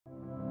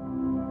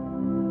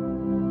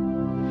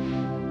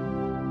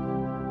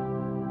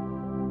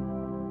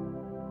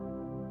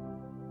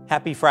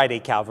Happy Friday,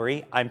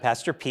 Calvary. I'm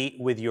Pastor Pete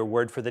with your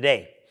word for the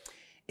day.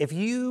 If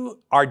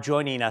you are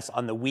joining us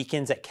on the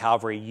weekends at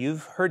Calvary,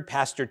 you've heard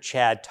Pastor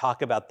Chad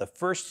talk about the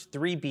first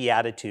three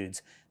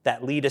Beatitudes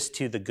that lead us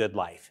to the good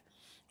life.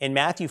 In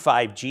Matthew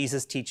 5,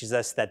 Jesus teaches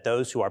us that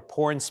those who are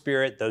poor in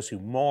spirit, those who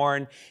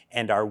mourn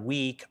and are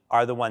weak,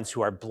 are the ones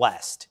who are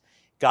blessed.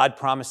 God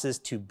promises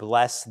to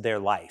bless their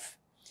life.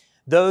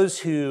 Those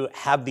who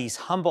have these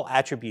humble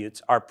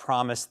attributes are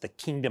promised the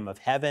kingdom of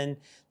heaven,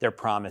 they're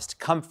promised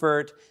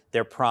comfort,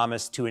 they're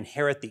promised to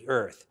inherit the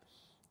earth.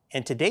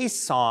 And today's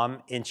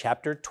psalm in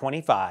chapter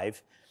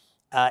 25,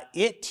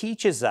 it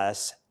teaches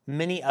us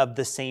many of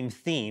the same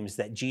themes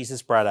that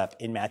Jesus brought up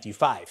in Matthew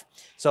 5.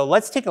 So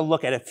let's take a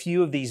look at a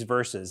few of these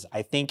verses.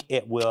 I think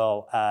it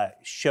will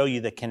show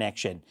you the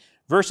connection.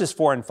 Verses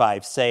 4 and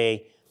 5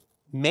 say,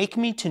 "Make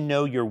me to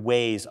know your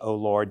ways, O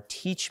Lord.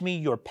 Teach me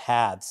your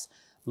paths.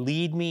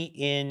 Lead me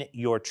in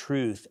your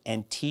truth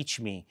and teach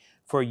me,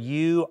 for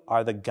you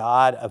are the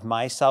God of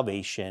my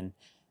salvation.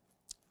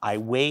 I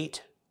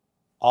wait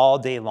all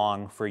day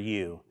long for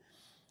you."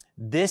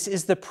 This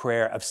is the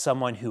prayer of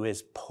someone who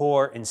is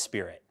poor in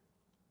spirit.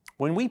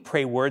 When we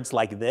pray words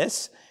like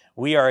this,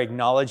 we are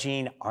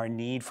acknowledging our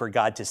need for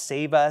God to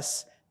save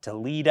us, to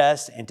lead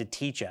us, and to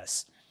teach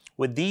us.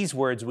 With these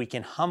words, we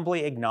can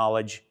humbly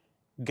acknowledge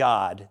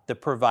God, the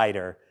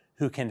provider,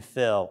 who can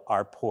fill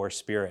our poor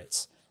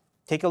spirits.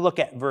 Take a look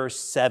at verse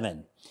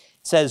 7. It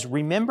says,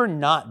 "Remember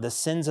not the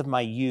sins of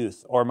my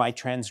youth or my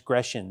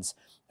transgressions.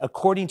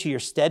 According to your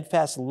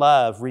steadfast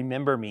love,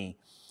 remember me,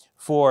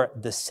 for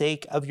the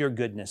sake of your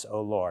goodness,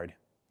 O Lord."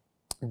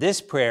 This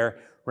prayer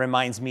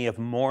reminds me of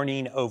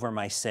mourning over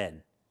my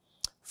sin.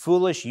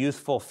 Foolish,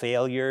 youthful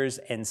failures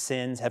and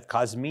sins have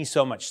caused me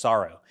so much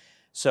sorrow.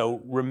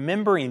 So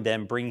remembering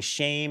them brings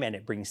shame and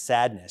it brings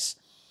sadness.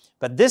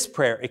 But this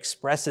prayer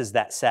expresses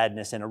that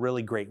sadness in a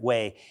really great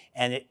way,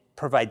 and it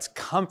provides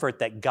comfort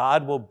that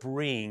God will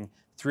bring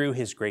through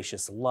his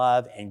gracious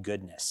love and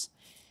goodness.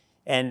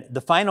 And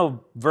the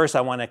final verse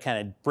I want to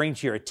kind of bring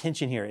to your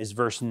attention here is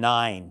verse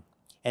 9.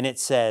 And it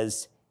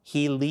says,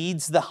 "He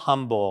leads the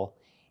humble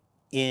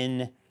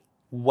in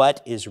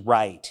what is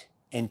right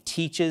and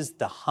teaches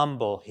the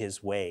humble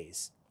his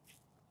ways."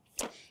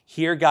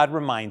 Here God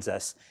reminds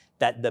us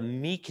that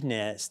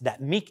meekness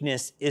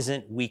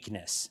isn't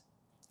weakness.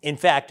 In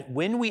fact,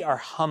 when we are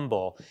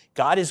humble,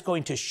 God is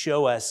going to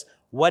show us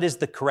what is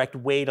the correct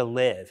way to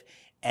live.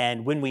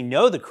 And when we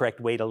know the correct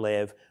way to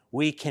live,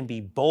 we can be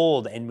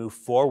bold and move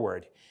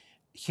forward.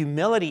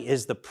 Humility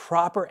is the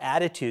proper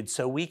attitude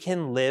so we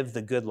can live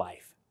the good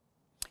life.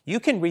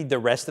 You can read the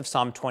rest of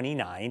Psalm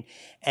 29,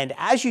 and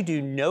as you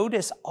do,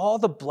 notice all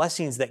the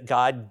blessings that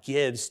God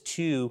gives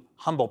to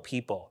humble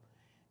people.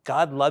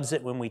 God loves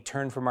it when we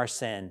turn from our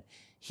sin.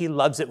 He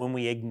loves it when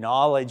we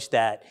acknowledge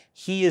that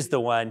he is the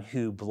one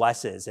who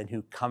blesses and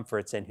who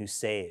comforts and who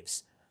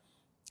saves.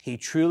 He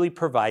truly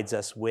provides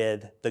us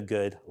with the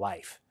good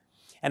life.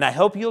 And I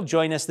hope you'll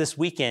join us this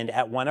weekend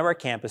at one of our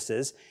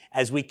campuses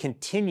as we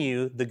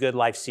continue the Good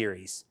Life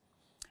series.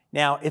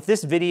 Now, if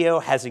this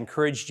video has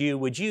encouraged you,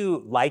 would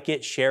you like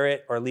it, share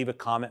it, or leave a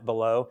comment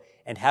below?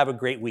 And have a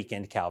great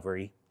weekend,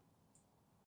 Calvary.